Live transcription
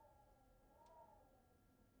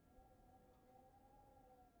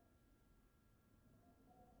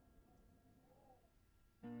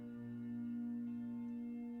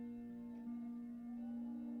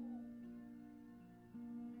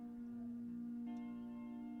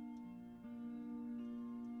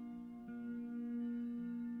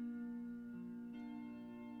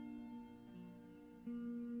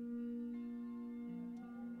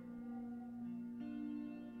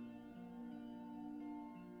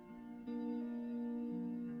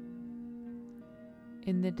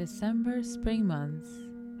In the December spring months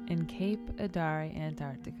in Cape Adare,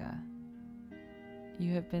 Antarctica,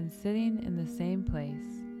 you have been sitting in the same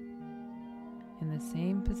place, in the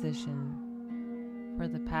same position for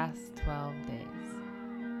the past 12 days.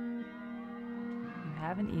 You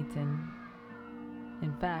haven't eaten.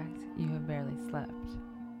 In fact, you have barely slept.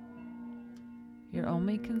 Your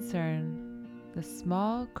only concern, the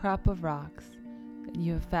small crop of rocks that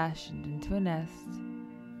you have fashioned into a nest,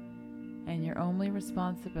 and your only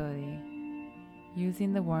responsibility,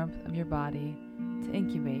 using the warmth of your body to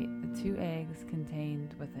incubate the 2 eggs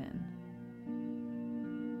contained within.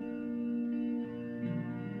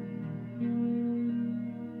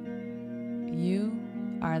 You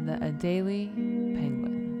are the Adelie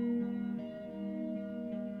penguin.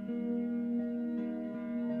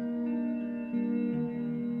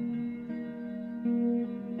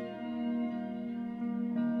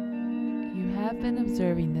 You have been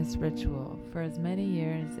observing this ritual for as many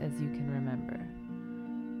years as you can remember,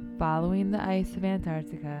 following the ice of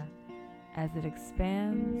Antarctica as it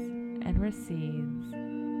expands and recedes,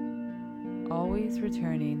 always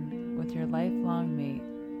returning with your lifelong mate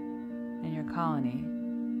and your colony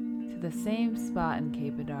to the same spot in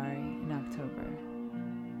Cape Adare in October.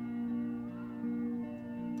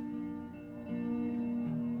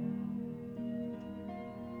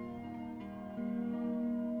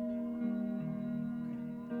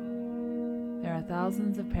 There are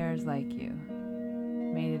thousands of pairs like you,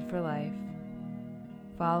 mated for life,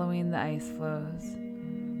 following the ice flows,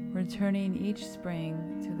 returning each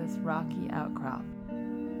spring to this rocky outcrop,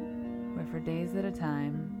 where for days at a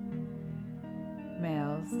time,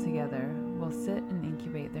 males together will sit and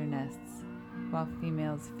incubate their nests while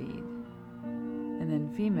females feed, and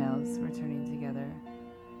then females returning together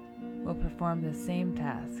will perform the same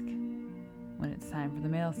task when it's time for the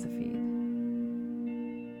males to feed.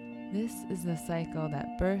 This is the cycle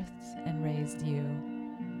that birthed and raised you,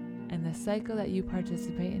 and the cycle that you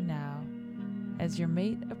participate in now as your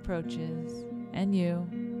mate approaches and you,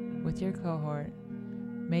 with your cohort,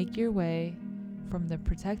 make your way from the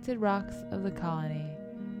protected rocks of the colony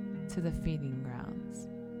to the feeding grounds.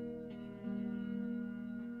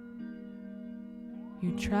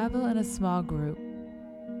 You travel in a small group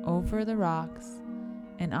over the rocks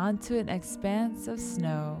and onto an expanse of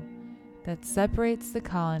snow that separates the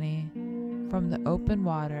colony from the open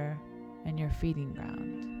water and your feeding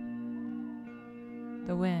ground.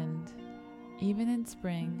 The wind, even in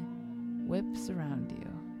spring, whips around you.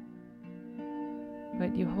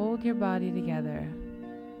 But you hold your body together,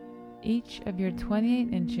 each of your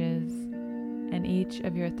 28 inches and each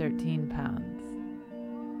of your 13 pounds.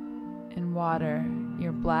 In water,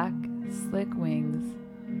 your black, slick wings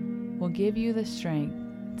will give you the strength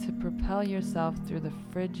to propel yourself through the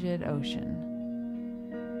frigid ocean.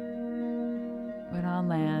 But on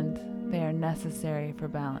land, they are necessary for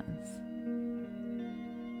balance.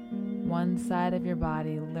 One side of your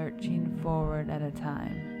body lurching forward at a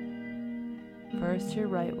time. First your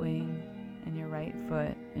right wing and your right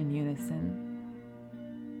foot in unison,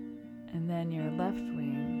 and then your left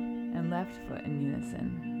wing and left foot in unison.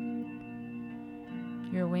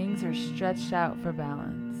 Your wings are stretched out for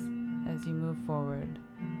balance as you move forward.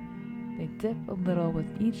 They dip a little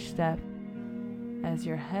with each step as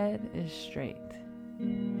your head is straight.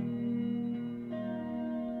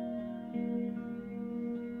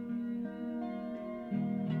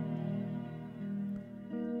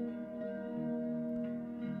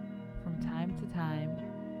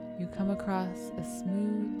 You come across a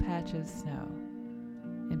smooth patch of snow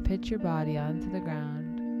and pitch your body onto the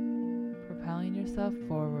ground, propelling yourself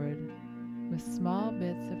forward with small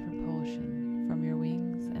bits of propulsion from your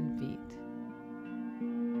wings and feet.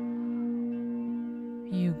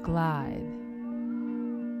 You glide.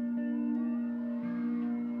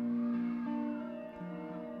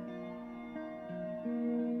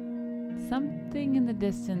 Something in the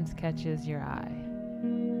distance catches your eye.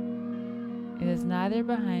 It is neither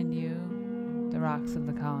behind you, the rocks of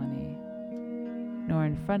the colony, nor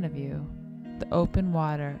in front of you, the open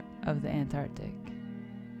water of the Antarctic.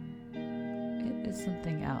 It is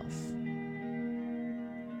something else.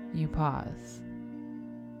 You pause.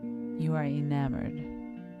 You are enamored.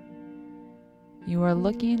 You are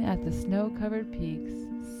looking at the snow-covered peaks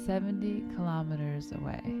 70 kilometers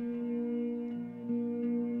away.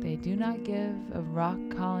 They do not give of rock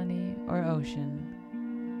colony or ocean,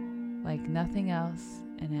 like nothing else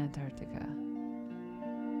in Antarctica.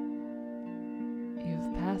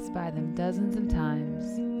 You've passed by them dozens of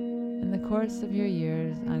times in the course of your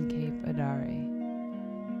years on Cape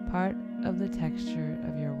Adare, part of the texture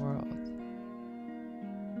of your world.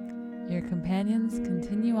 Your companions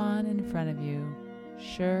continue on in front of you,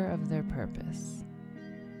 sure of their purpose.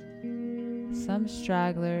 Some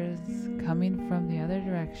stragglers coming from the other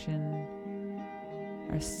direction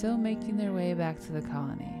are still making their way back to the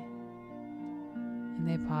colony, and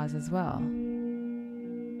they pause as well,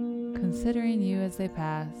 considering you as they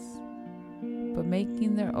pass, but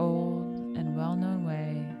making their old and well-known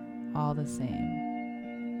way all the same.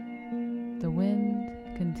 The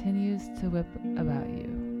wind continues to whip about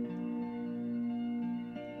you.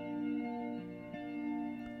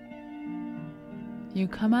 You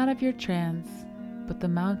come out of your trance, but the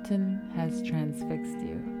mountain has transfixed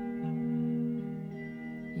you.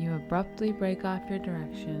 You abruptly break off your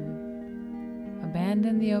direction,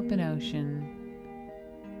 abandon the open ocean,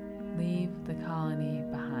 leave the colony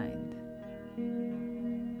behind.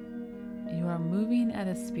 You are moving at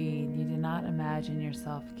a speed you did not imagine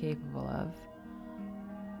yourself capable of.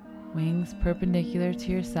 Wings perpendicular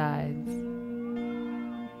to your sides,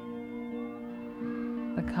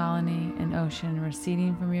 the colony and ocean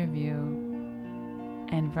receding from your view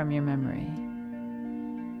and from your memory.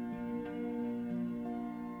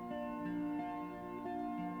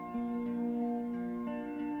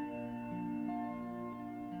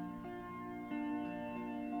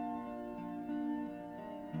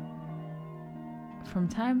 From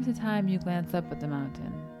time to time, you glance up at the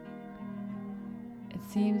mountain. It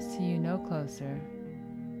seems to you no closer,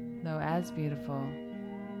 though as beautiful,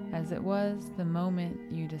 as it was the moment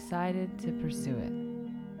you decided to pursue it.